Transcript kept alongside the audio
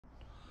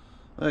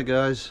Hi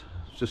guys,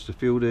 it's just a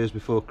few days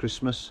before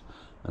Christmas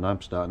and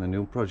I'm starting a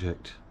new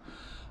project.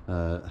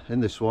 In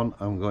this one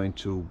I'm going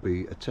to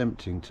be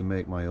attempting to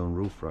make my own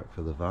roof rack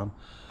for the van.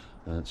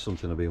 It's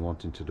something I've been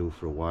wanting to do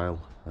for a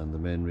while, and the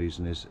main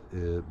reason is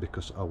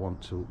because I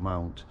want to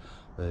mount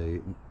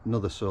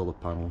another solar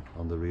panel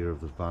on the rear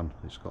of the van.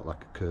 It's got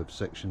like a curved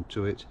section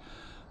to it,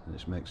 and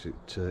it makes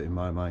it in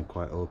my mind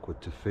quite awkward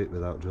to fit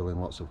without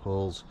drilling lots of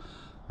holes,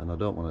 and I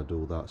don't want to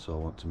do that, so I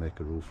want to make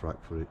a roof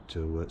rack for it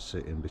to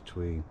sit in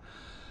between.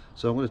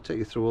 So I'm going to take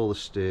you through all the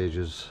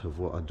stages of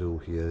what I do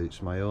here.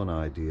 It's my own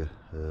idea.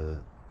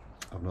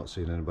 I've not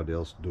seen anybody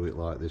else do it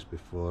like this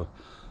before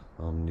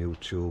on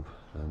YouTube,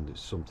 and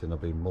it's something I've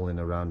been mulling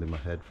around in my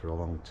head for a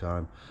long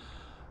time,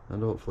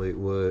 and hopefully it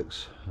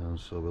works, and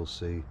so we'll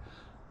see.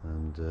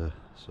 And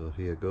so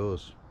here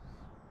goes.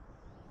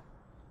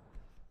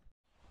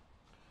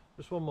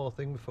 Just one more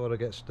thing before I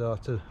get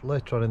started.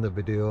 Later on in the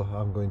video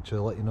I'm going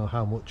to let you know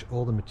how much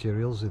all the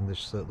materials in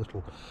this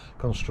little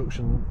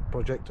construction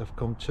project have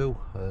come to,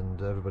 and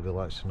everybody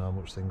likes to know how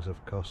much things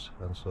have cost,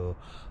 and so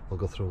I'll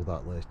go through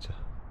that later.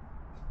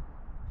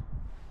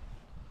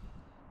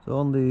 So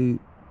on the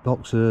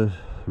boxer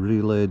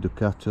relay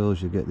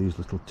Ducatos you get these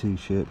little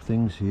T-shaped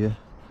things here,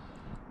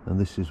 and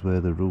this is where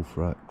the roof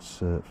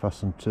racks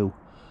fasten to,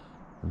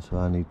 and so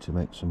I need to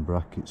make some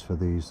brackets for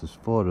these. There's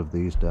 4 of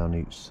these down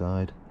each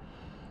side,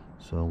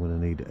 so I'm going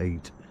to need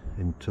 8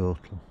 in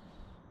total.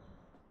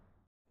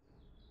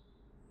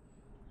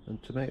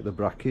 And to make the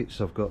brackets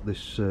I've got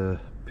this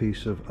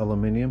piece of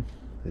aluminium.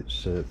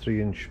 It's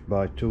 3 inch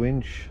by 2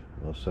 inch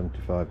or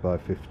 75 by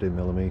 50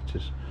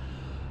 millimeters,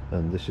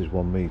 and this is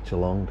 1 meter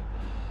long,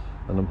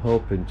 and I'm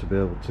hoping to be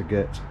able to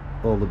get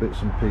all the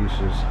bits and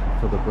pieces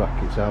for the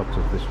brackets out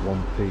of this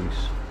one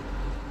piece.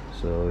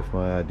 So if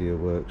my idea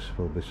works,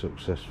 we'll be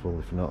successful.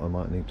 If not, I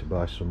might need to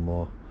buy some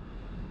more.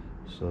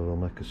 So I'll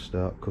make a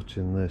start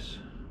cutting this.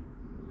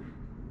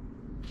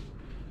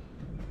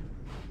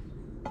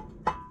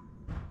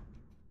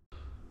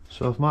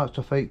 So I've marked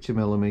off 80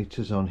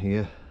 millimeters on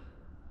here,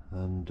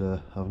 and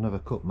I've never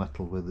cut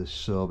metal with this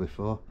saw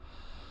before,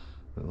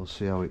 but we'll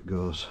see how it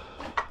goes.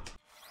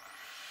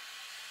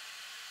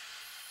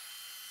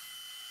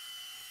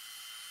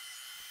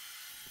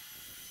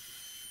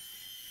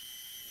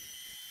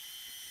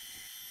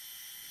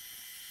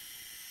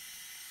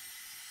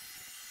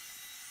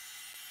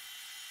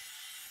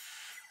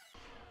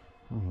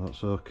 Oh,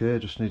 that's okay,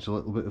 just needs a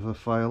little bit of a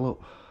file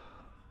up.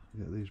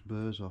 Get these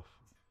burrs off.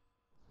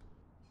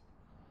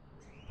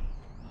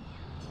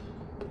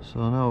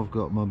 So now I've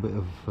got my bit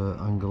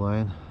of angle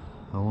iron.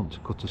 I want to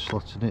cut a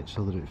slot in it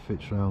so that it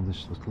fits around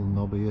this little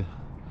knob here,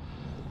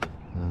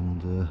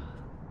 and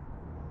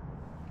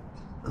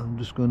I'm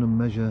just going to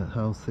measure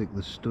how thick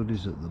the stud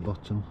is at the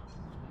bottom.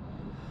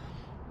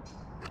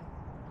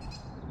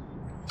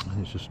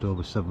 It's just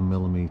over 7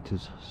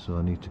 millimeters, so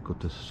I need to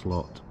cut a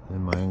slot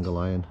in my angle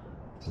iron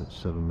that's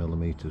 7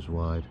 millimeters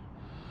wide.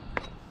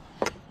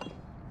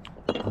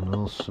 And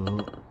also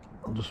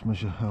I'll just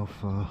measure how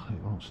far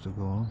it wants to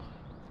go on.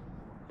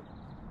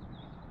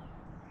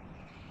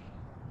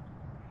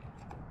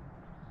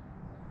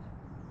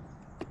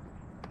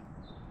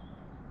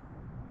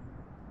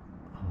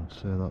 I'd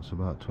say that's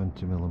about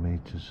 20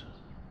 millimeters.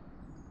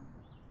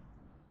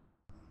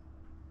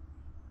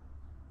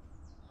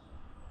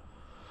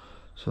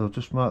 So I've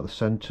just marked the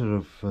centre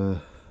of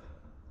the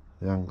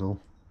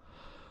angle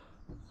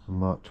and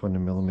mark 20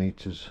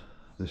 millimeters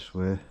this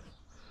way.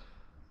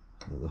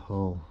 The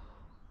hole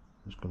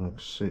is going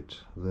to sit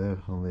there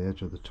on the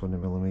edge of the 20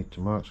 millimeter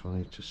mark, so I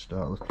need to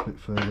start a little bit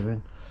further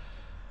in.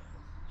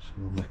 So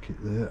we'll make it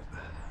there.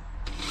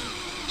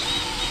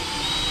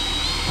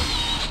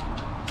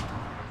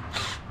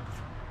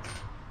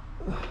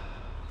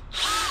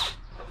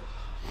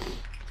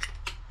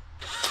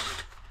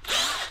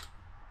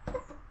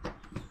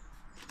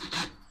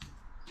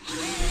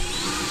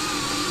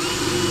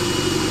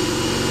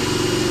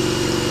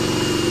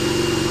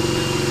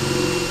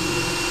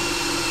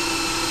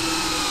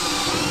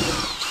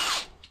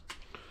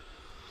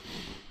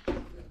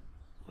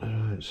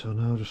 So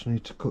now I just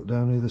need to cut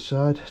down either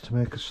side to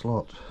make a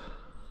slot.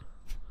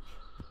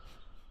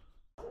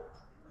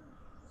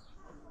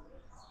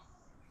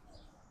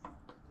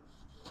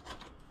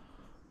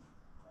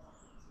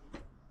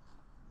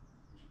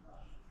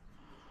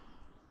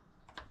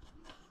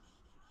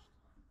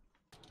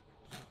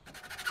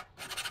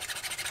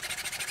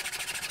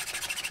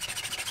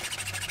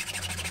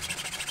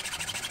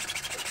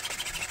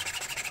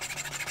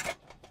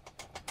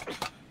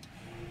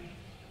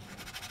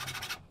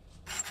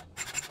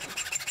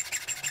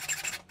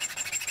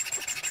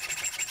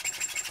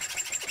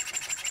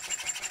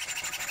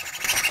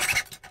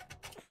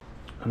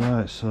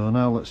 Right, so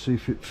now let's see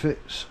if it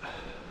fits.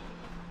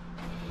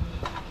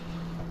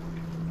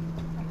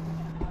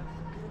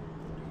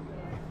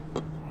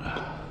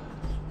 Oh,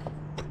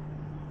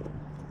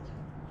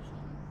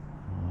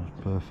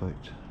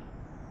 perfect.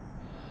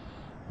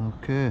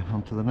 Okay,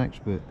 on to the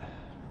next bit.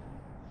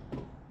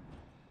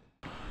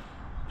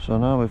 So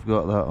now we've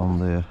got that on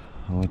there,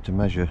 I'm going to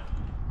measure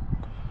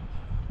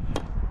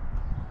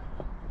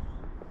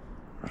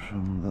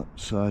from that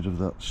side of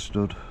that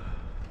stud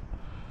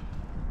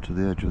to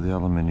the edge of the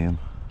aluminium,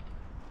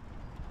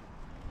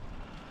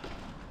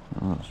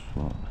 and that's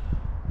what,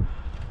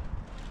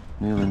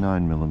 nearly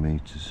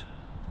 9mm.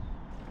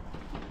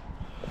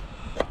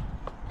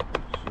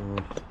 So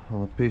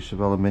on a piece of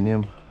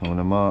aluminium I'm going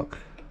to mark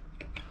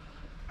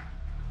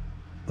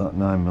that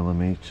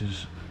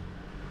 9mm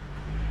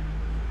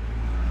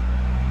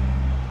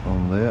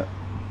on there.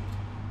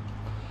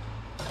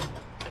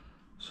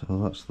 So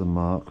that's the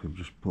mark we've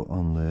just put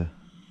on there.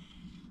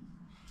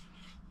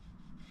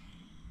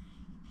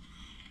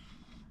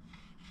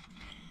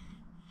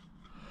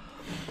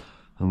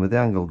 And with the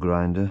angle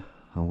grinder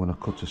I'm going to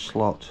cut a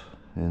slot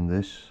in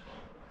this.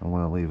 I'm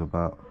going to leave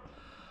about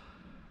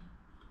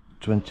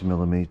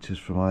 20mm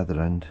from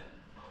either end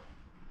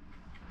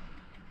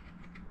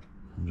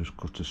and just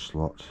cut a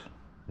slot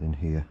in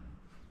here.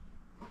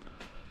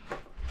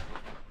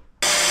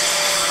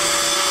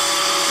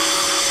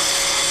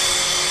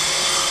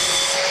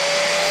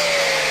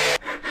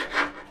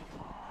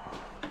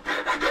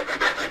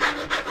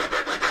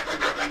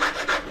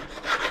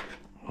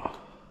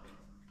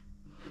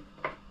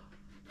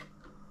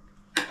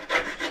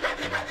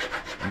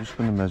 I'm just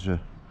going to measure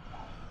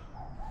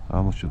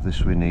how much of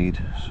this we need,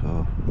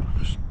 so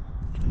just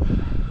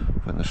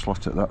putting the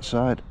slot at that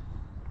side,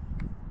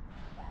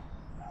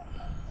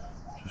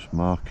 just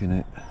marking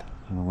it,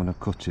 and I'm going to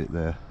cut it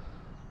there.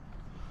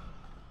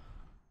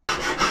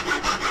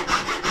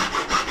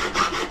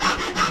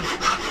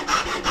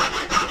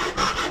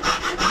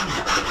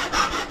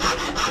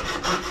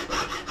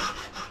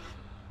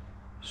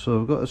 So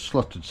I've got a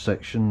slotted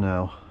section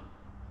now,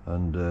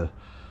 and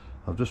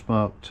I've just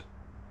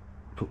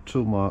put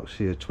 2 marks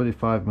here,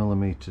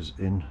 25mm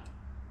in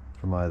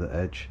from either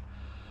edge,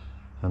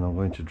 and I'm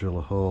going to drill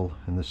a hole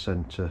in the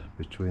centre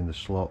between the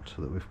slot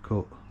that we've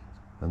cut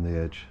and the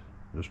edge.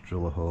 Just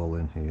drill a hole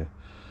in here.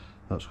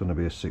 That's going to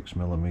be a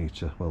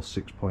 6mm, well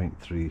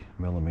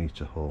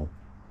 6.3mm hole,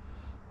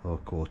 or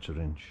 1/4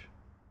 inch.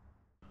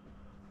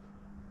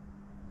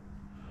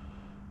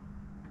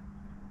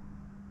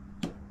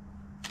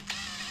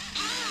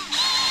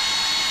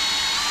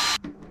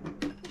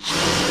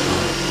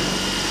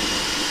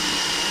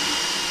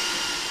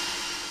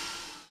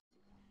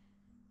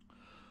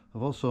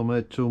 I've also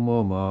made 2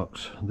 more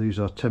marks. These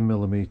are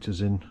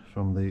 10mm in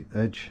from the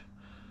edge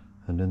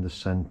and in the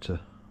centre.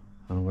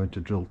 I'm going to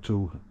drill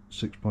 2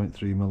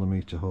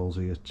 6.3mm holes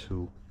here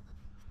too.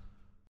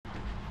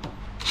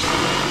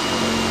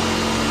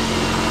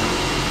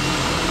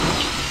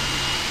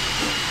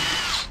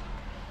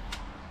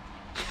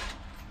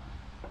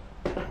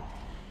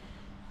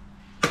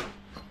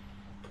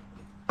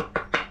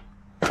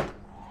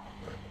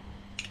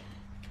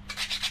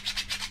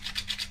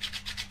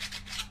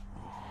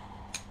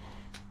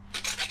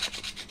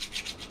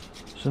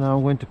 So now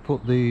I'm going to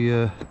put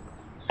the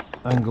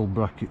angle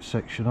bracket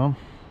section on.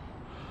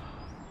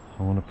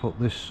 I want to put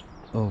this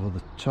over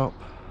the top,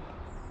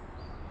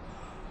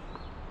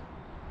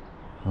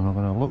 and I'm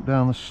going to look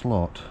down the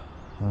slot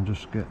and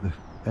just get the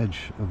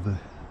edge of the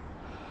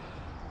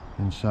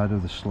inside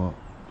of the slot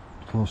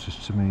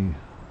closest to me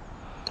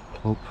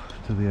up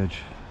to the edge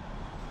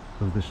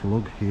of this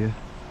lug here.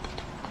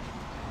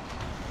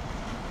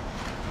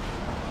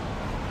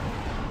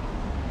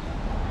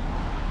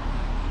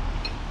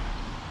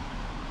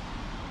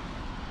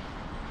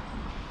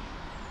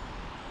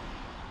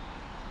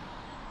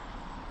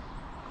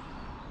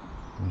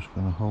 I'm just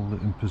going to hold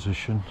it in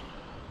position.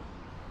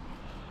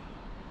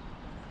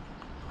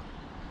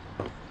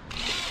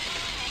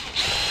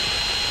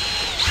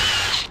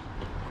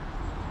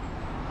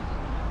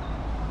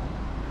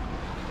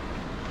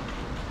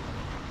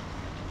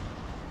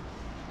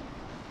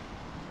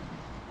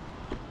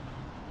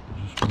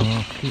 Just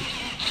mark it.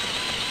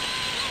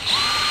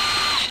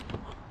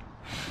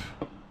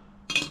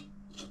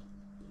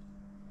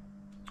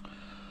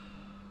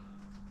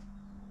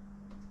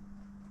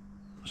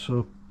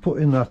 So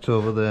putting that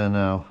over there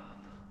now,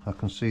 I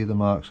can see the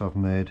marks I've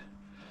made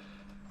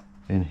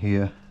in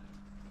here,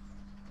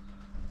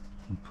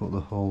 and put the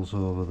holes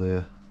over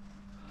there,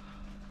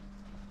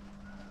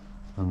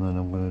 and then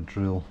I'm going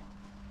to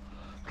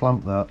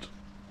clamp that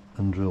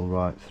and drill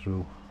right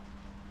through.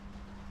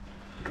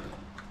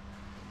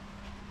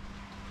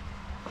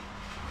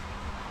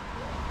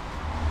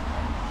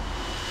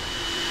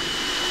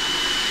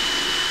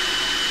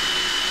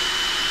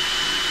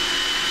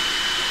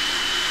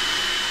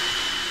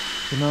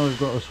 So now we've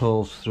got us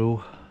holes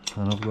through,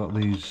 and I've got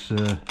these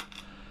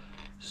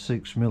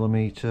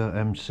 6mm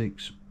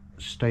M6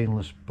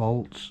 stainless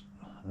bolts,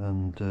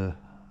 and I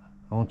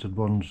wanted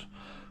ones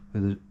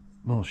with a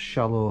more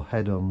shallow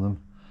head on them,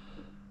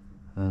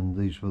 and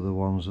these were the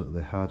ones that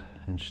they had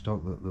in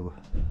stock that they were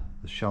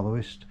the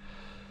shallowest,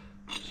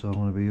 so I'm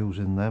going to be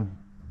using them.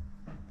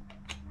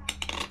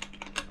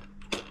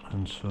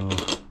 And so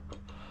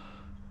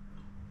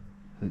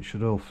it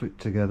should all fit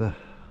together.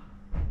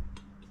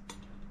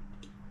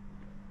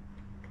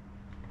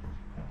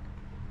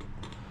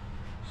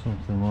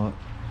 Something like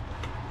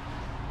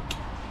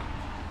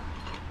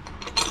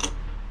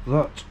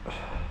that.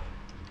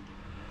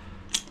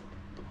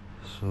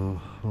 So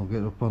we'll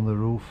get up on the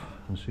roof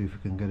and see if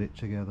we can get it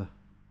together.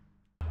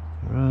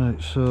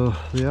 Right, so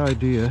the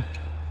idea,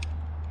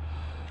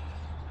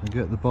 I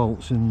get the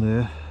bolts in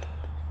there,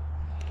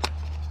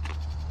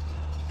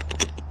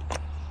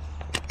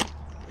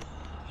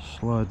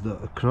 slide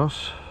that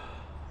across,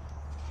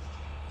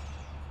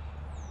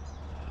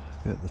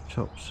 get the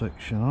top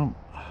section on.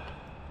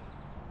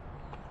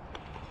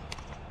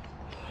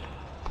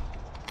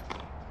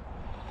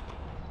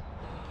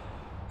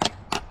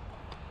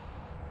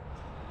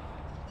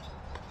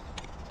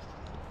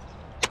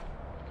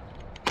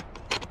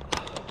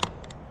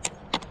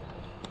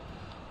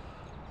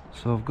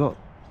 So I've got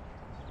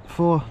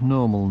 4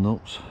 normal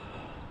nuts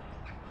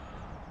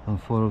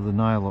and 4 of the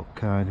nylock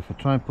kind. If I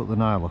try and put the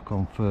nylock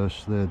on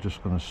first, they're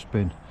just going to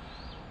spin.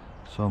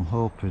 So I'm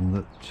hoping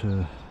that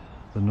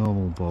the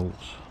normal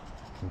bolts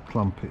will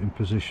clamp it in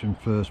position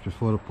first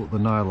before I put the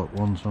nylock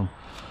ones on.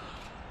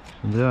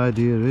 And the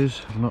idea is,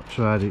 I've not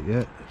tried it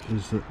yet,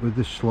 is that with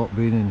this slot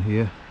being in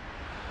here,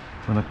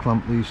 when I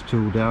clamp these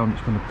 2 down,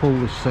 it's going to pull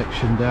this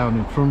section down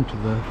in front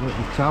of the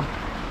little tab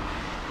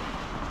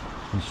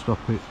and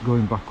stop it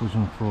going backwards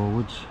and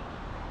forwards,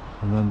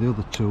 and then the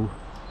other 2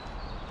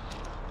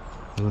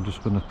 we're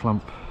just going to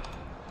clamp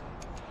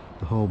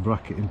the whole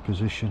bracket in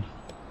position,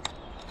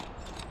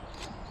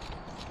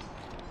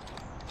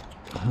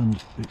 and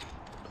it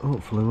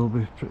hopefully will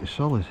be pretty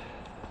solid,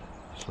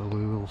 so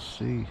we will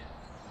see.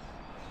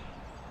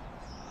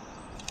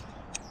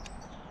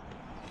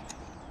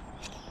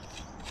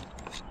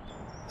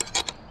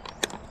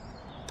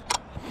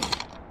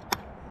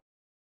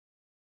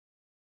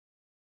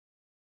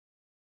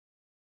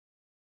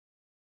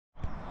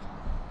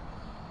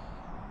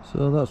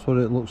 So that's what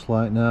it looks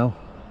like now.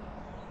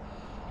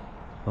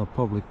 I'll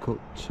probably cut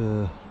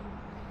the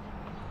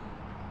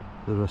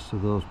rest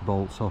of those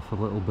bolts off a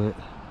little bit,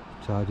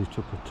 tidy it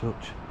up a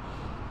touch.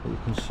 But you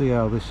can see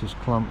how this is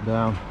clamped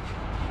down,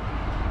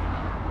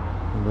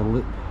 and the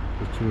lip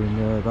between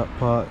that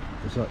part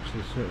is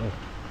actually sort of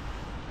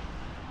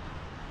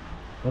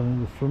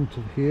on the front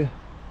of here,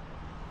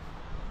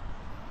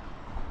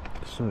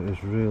 so it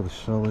is really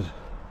solid.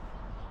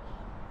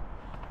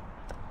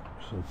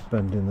 So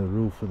bending the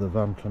roof of the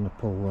van trying to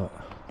pull that.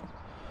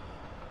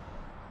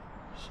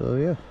 So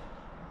yeah,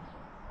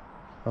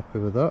 happy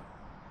with that.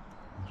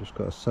 I've just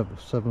got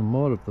 7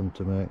 more of them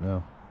to make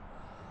now.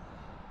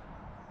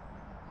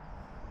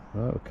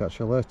 Right, we'll catch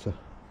you later.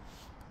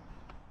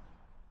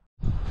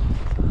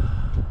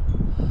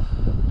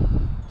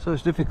 So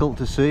it's difficult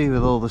to see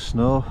with all the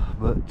snow,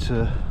 but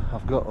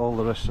I've got all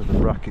the rest of the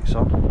brackets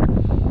on.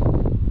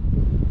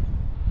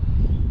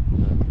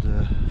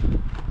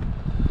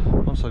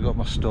 Once I got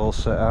my stall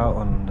set out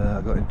and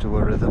I got into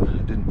a rhythm,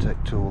 it didn't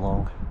take too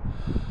long.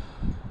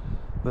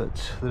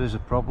 But there is a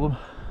problem,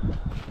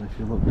 and if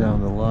you look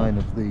down the line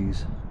of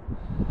these,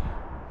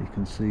 you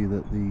can see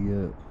that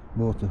the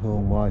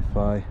motorhome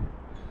Wi-Fi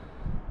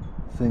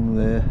thing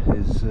there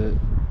is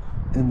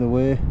in the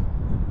way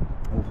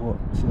of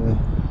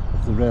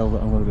of the rail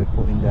that I'm going to be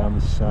putting down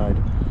this side.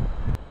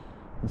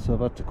 And so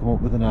I've had to come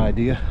up with an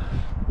idea,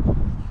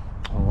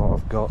 and what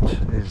I've got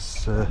is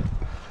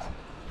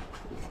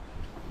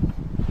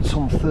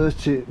some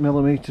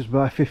 30mm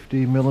by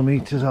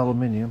 15mm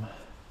aluminium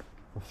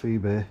off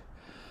eBay,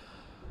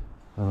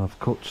 and I've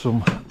cut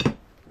some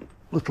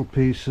little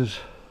pieces,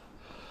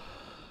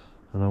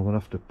 and I'm going to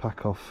have to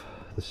pack off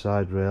the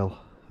side rail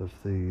of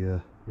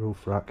the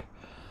roof rack,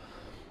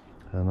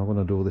 and I'm going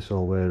to do this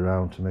all the way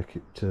around to make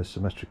it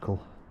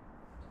symmetrical.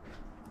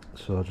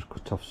 So I just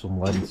cut off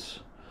some lengths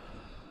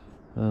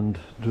and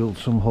drilled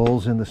some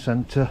holes in the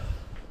centre.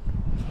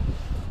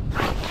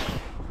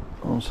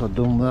 Once I've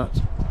done that,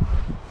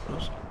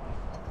 just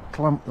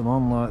clamp them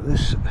on like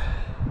this.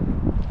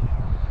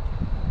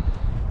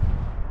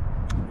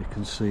 You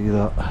can see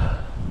that,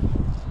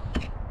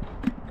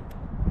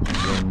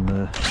 and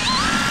then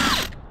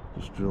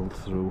just drilled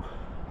through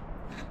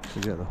to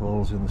get the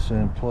holes in the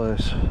same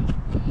place.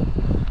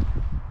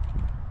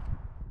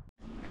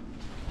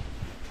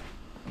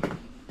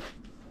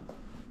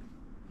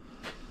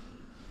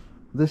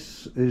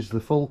 This is the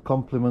full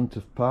complement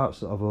of parts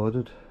that I've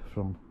ordered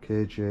from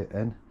KJN,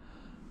 and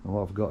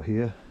what I've got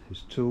here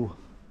is 2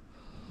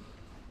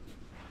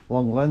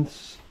 long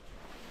lengths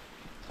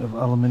of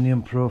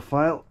aluminium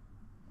profile.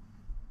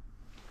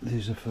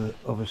 These are for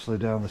obviously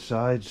down the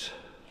sides,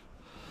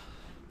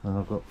 and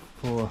I've got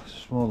 4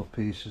 smaller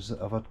pieces that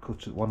I've had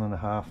cut at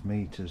 1.5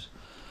 meters,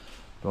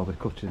 but I'll be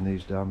cutting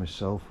these down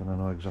myself when I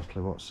know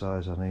exactly what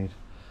size I need.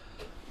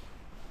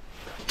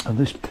 And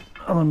this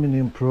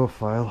aluminium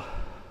profile,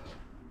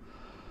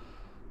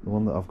 the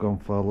one that I've gone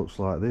for, looks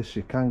like this.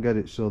 You can get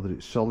it so that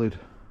it's solid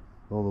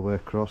all the way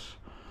across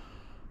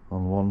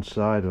on one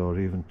side, or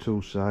even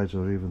 2 sides,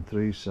 or even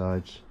 3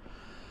 sides,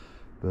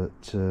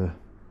 but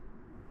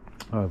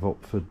I've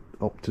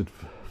opted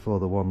for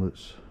the one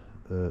that's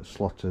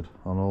slotted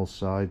on all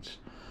sides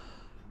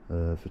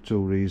for 2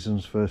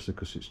 reasons. Firstly,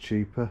 because it's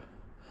cheaper,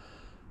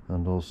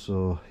 and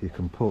also you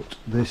can put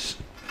this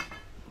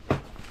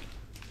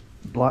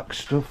black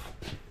stuff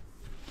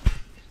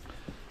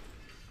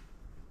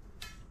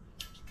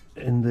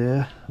in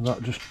there, and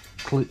that just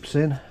clips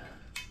in.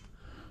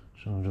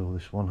 So I'll do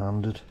this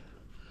one-handed.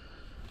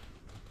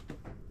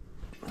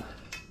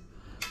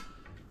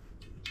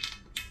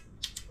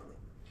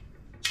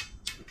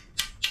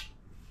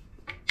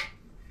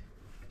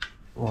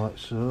 Like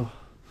so.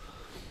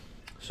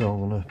 So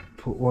I'm going to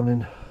put one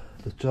in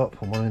the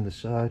top and one in the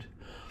side,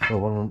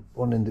 or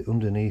one in the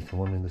underneath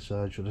and one in the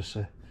side, should I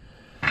say.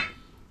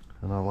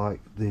 And I like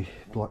the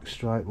black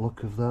stripe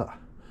look of that,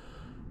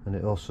 and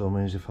it also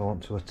means if I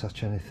want to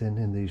attach anything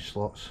in these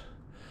slots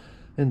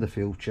in the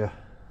future,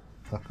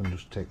 I can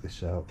just take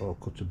this out or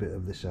cut a bit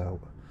of this out.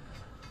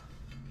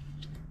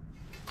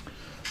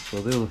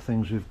 So the other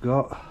things we've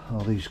got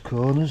are these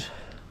corners,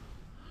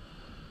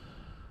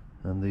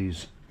 and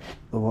these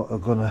are what are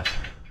gonna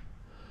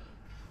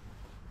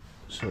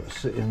sort of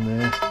sit in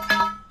there.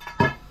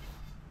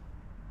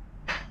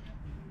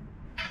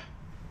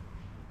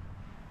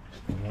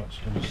 And that's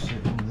gonna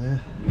sit in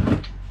there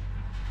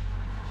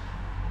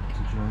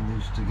to join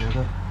these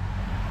together.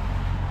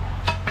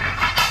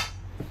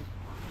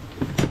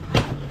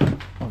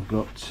 I've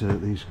got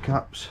these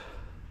caps,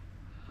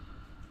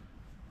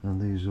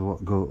 and these are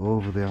what go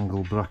over the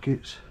angle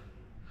brackets.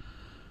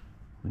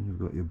 When you've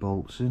got your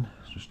bolts in,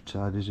 it just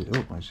tidies it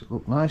up, makes it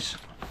look nice.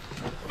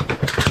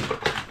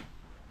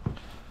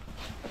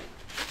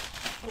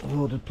 I've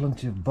ordered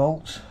plenty of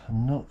bolts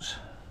and nuts,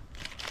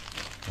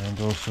 and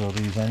also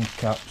these end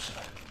caps,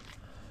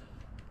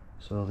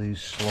 so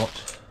these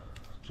slot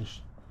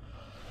just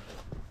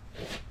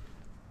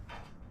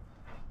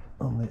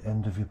on the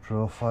end of your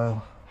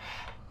profile,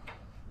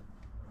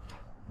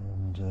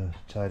 and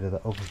tidy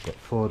that up. I've got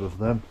 4 of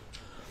them.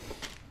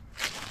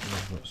 And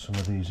I've got some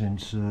of these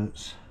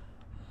inserts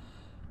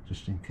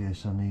just in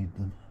case I need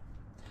them.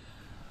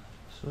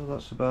 So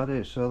that's about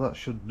it, so that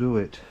should do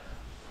it.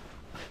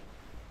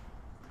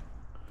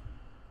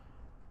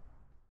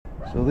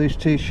 So these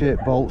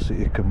T-shaped bolts that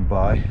you can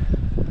buy,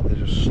 they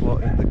just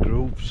slot in the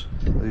grooves.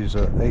 These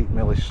are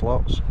 8mm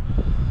slots.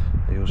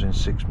 They're using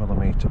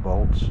 6mm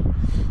bolts.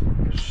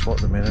 You just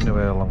slot them in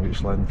anywhere along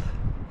its length,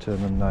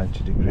 turn them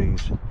 90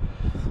 degrees,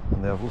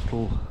 and they have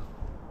little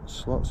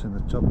slots in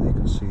the top that you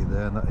can see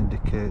there, and that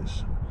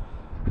indicates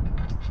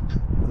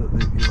that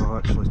you have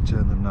actually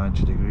turned them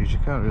 90 degrees. You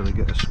can't really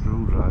get a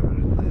screwdriver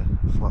in there,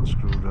 a flat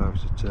screwdriver,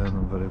 to turn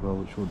them very well,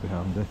 which would be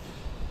handy.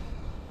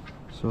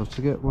 So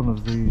to get one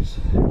of these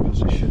in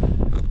position,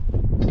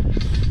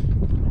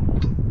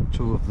 put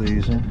 2 of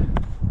these in.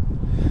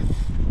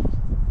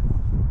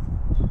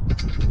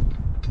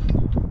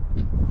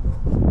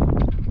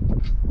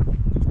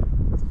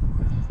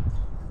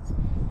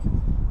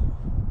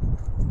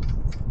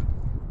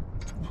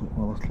 Put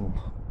my little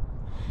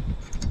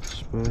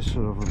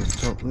spacer over the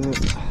top there.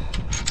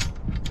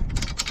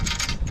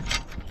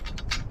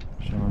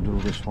 So I'm going to do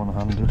this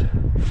one-handed.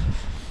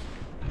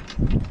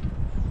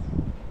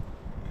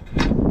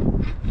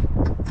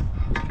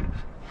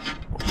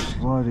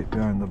 Slide it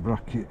behind the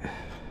bracket.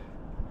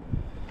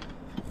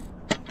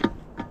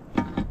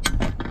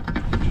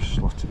 Just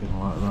slot it in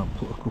like that,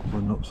 put a couple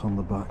of nuts on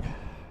the back.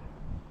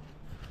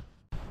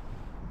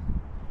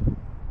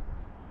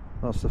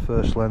 That's the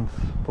first length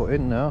put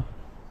in now.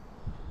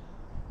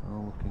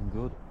 All looking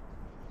good.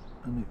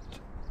 And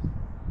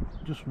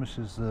it just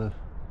misses the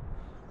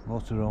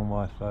motor-owned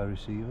Wi-Fi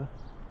receiver.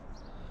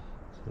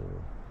 So,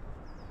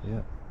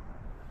 yeah.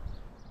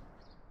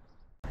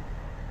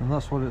 And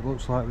that's what it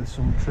looks like with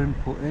some trim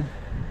put in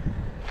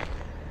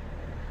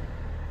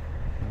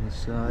on the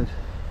side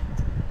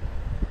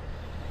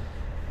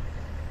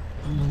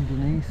and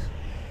underneath.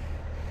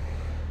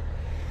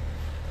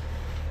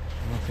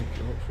 And I think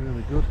it looks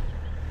really good.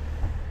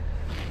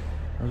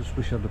 I just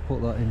wish I'd have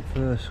put that in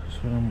first, because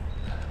when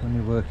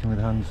you're working with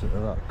hands that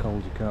are that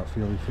cold, you can't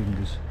feel your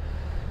fingers.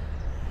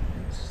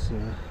 It's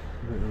a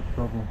bit of a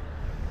problem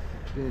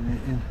getting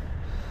it in,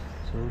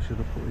 so I should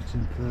have put it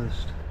in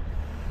first.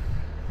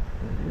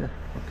 But yeah,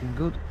 looking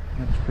good.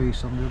 Next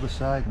piece on the other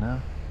side now.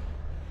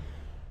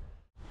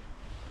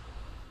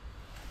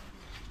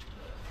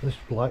 This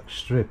black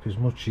strip is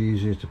much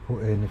easier to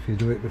put in if you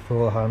do it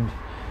beforehand.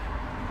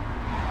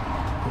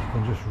 You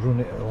can just run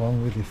it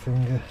along with your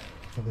finger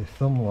with your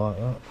thumb like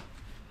that,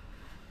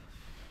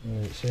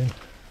 and it's in.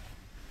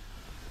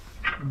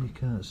 And you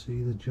can't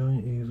see the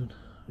joint even,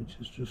 which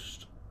is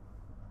just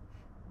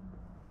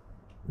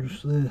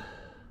there.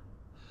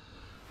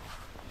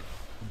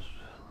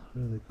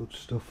 Really good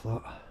stuff,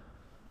 that.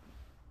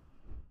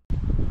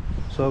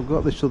 So I've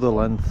got this other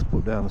length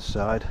put down the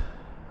side,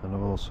 and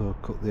I've also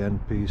cut the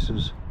end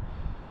pieces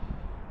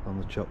on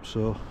the chop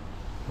saw,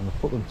 and I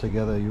put them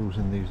together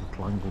using these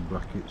little angle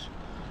brackets.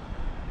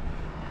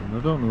 And I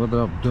don't know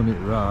whether I've done it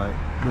right,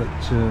 but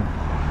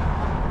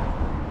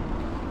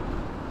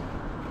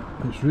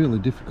it's really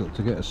difficult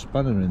to get a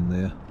spanner in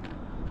there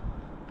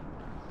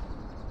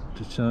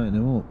to tighten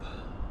them up.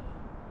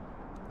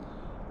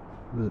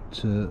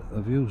 But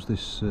I've used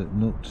this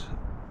nut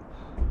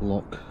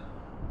lock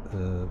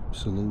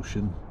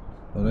solution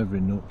on every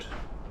nut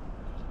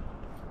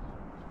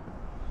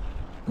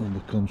on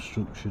the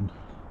construction,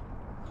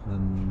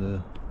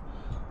 and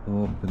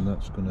I'm hoping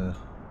that's going to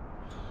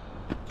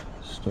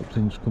stop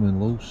things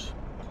coming loose,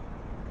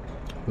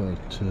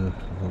 but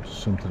that's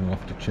something I'll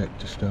have to check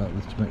to start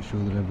with to make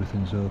sure that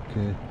everything's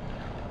okay.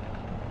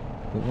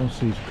 But once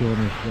these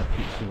corner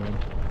brackets are on,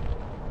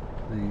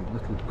 the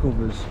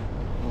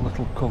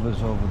little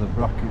covers over the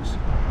brackets,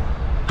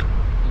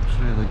 looks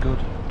really good.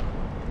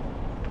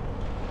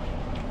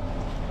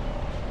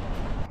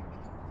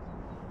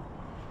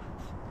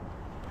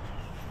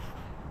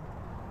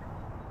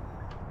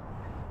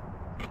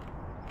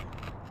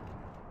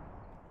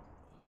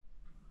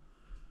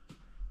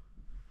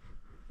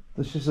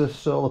 This is a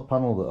solar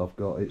panel that I've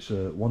got. It's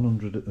a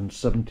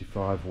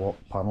 175 watt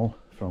panel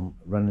from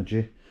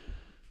Renogy,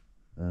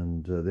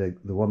 and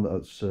the one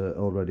that's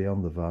already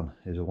on the van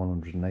is a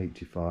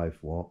 185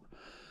 watt.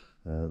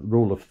 The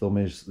rule of thumb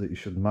is that you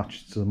should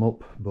match them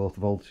up both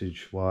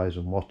voltage wise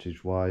and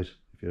wattage wise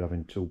if you're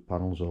having two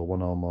panels or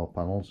one or more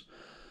panels,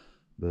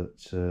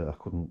 but I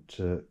couldn't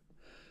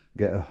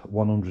get a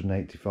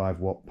 185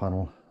 watt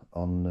panel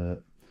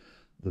on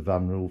the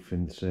van roof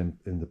in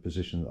the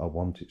position that I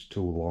want. It's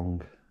too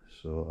long,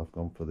 so I've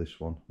gone for this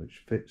one,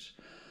 which fits,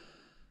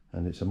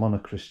 and it's a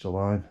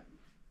monocrystalline.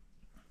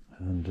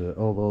 And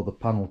although the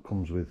panel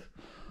comes with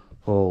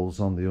holes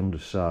on the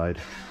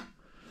underside,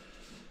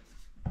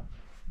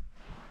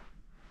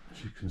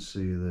 as you can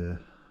see there,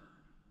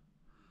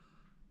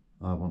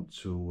 I want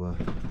to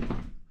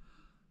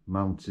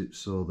mount it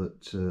so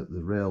that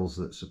the rails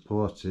that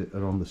support it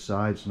are on the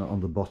sides, not on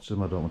the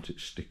bottom. I don't want it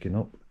sticking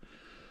up.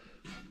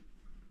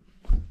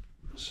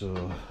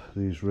 So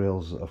these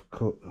rails that I've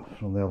cut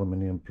from the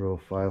aluminium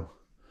profile,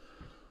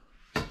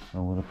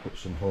 I'm going to put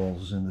some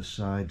holes in the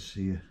sides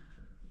here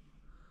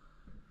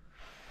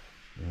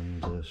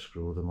and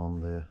screw them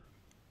on there.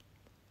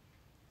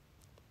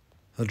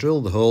 I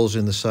drilled the holes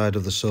in the side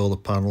of the solar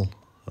panel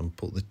and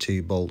put the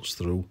T-bolts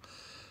through.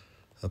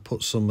 I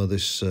put some of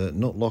this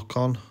nut lock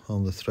on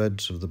the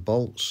threads of the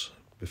bolts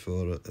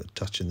before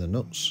attaching the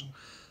nuts,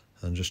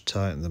 and just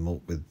tighten them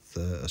up with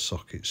a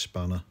socket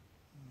spanner.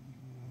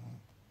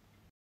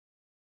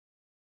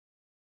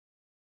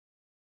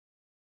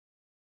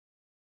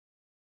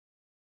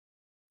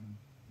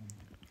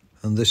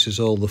 And this is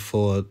all the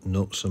 4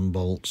 nuts and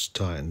bolts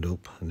tightened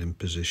up and in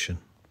position.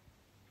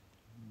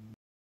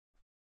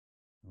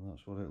 And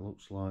that's what it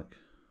looks like.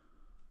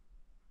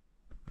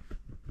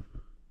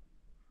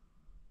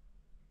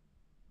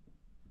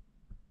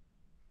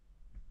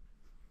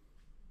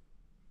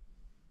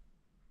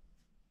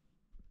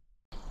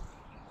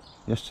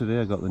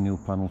 Yesterday I got the new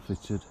panel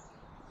fitted.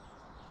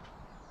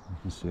 You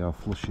can see how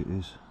flush it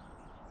is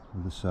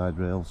with the side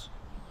rails,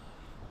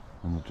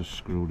 and I've just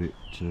screwed it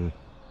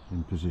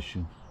in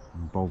position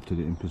and bolted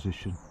it in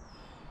position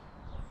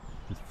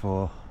with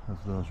 4 of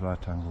those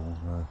right angle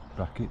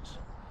brackets,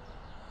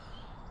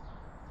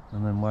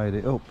 and then wired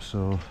it up.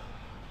 So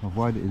I've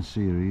wired it in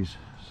series,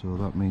 so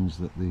that means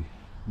that the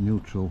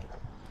neutral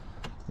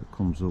that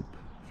comes up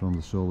from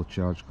the solar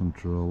charge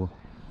controller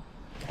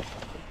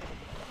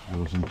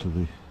goes into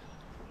the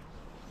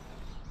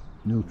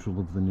neutral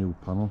of the new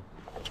panel.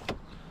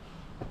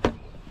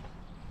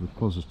 The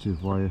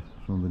positive wire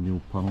from the new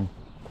panel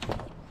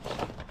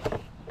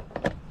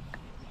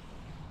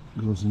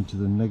goes into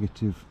the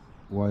negative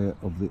wire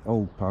of the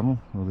old panel,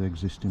 or the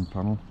existing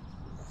panel,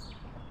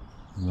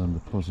 and then the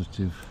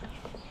positive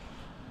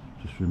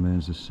just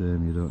remains the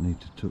same. You don't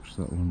need to touch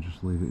that one,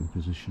 just leave it in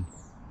position.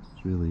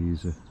 It's really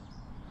easy.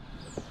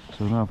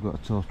 So now I've got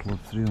a total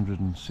of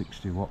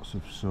 360 watts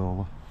of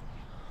solar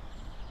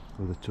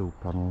for the 2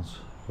 panels,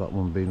 that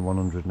one being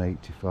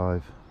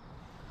 185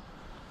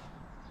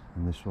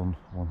 and this one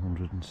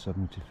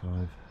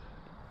 175.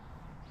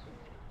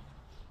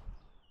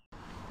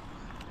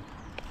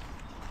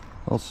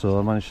 Also,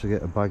 I managed to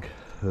get a bag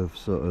of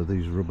sort of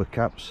these rubber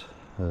caps,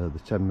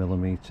 the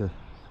 10mm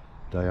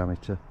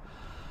diameter,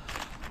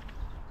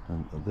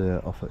 and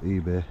they're off at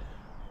eBay,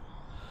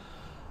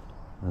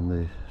 and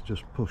they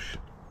just push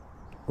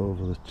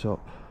over the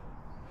top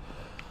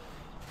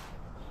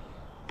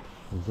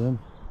of them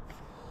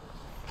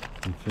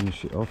and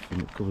finish it off,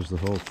 and it covers the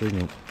whole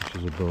thing up, which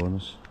is a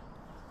bonus.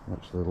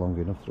 Actually long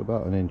enough, they're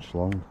about 1 inch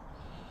long,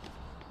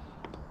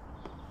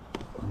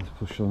 and they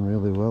push on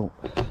really well.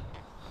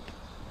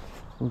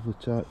 Lovely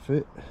tight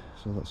fit,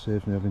 so that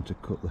saves me having to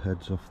cut the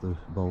heads off the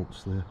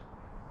bolts there.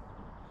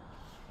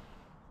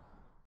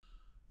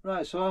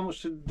 Right, so how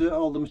much did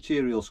all the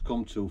materials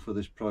come to for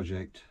this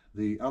project?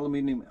 The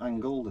aluminium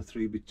angle, the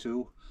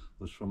 3x2,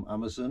 was from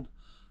Amazon,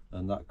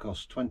 and that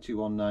cost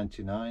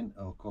 £21.99,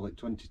 or call it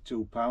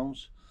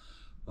 £22.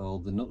 All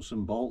the nuts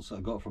and bolts that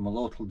I got from a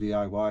local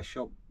DIY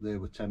shop, they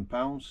were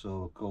 £10,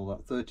 so I'll call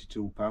that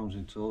 £32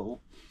 in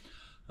total.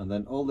 And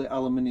then all the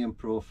aluminium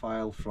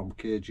profile from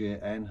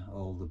KJN,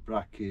 all the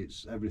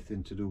brackets,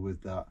 everything to do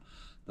with that,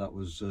 that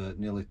was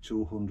nearly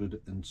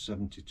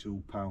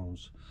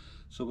 £272.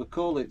 So we'll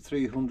call it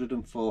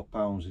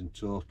 £304 in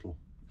total.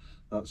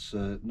 That's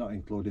not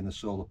including the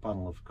solar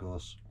panel, of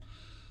course.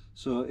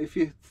 So if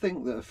you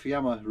think that a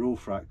Fiamma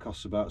roof rack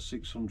costs about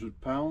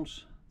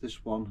 £600,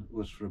 this one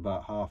was for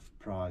about half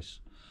price.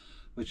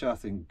 which I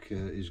think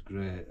is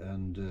great.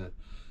 And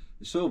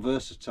it's so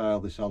versatile,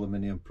 this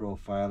aluminium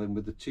profiling.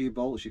 With the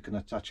T-bolts you can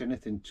attach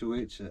anything to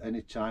it at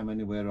any time,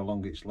 anywhere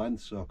along its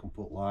length, so I can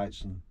put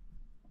lights and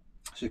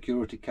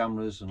security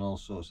cameras and all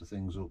sorts of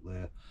things up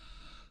there.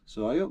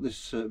 So I hope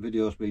this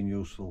video has been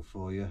useful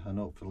for you, and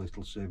hopefully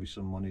it'll save you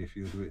some money if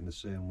you do it in the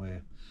same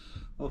way.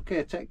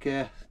 Okay, take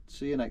care,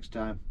 see you next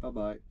time, bye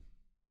bye.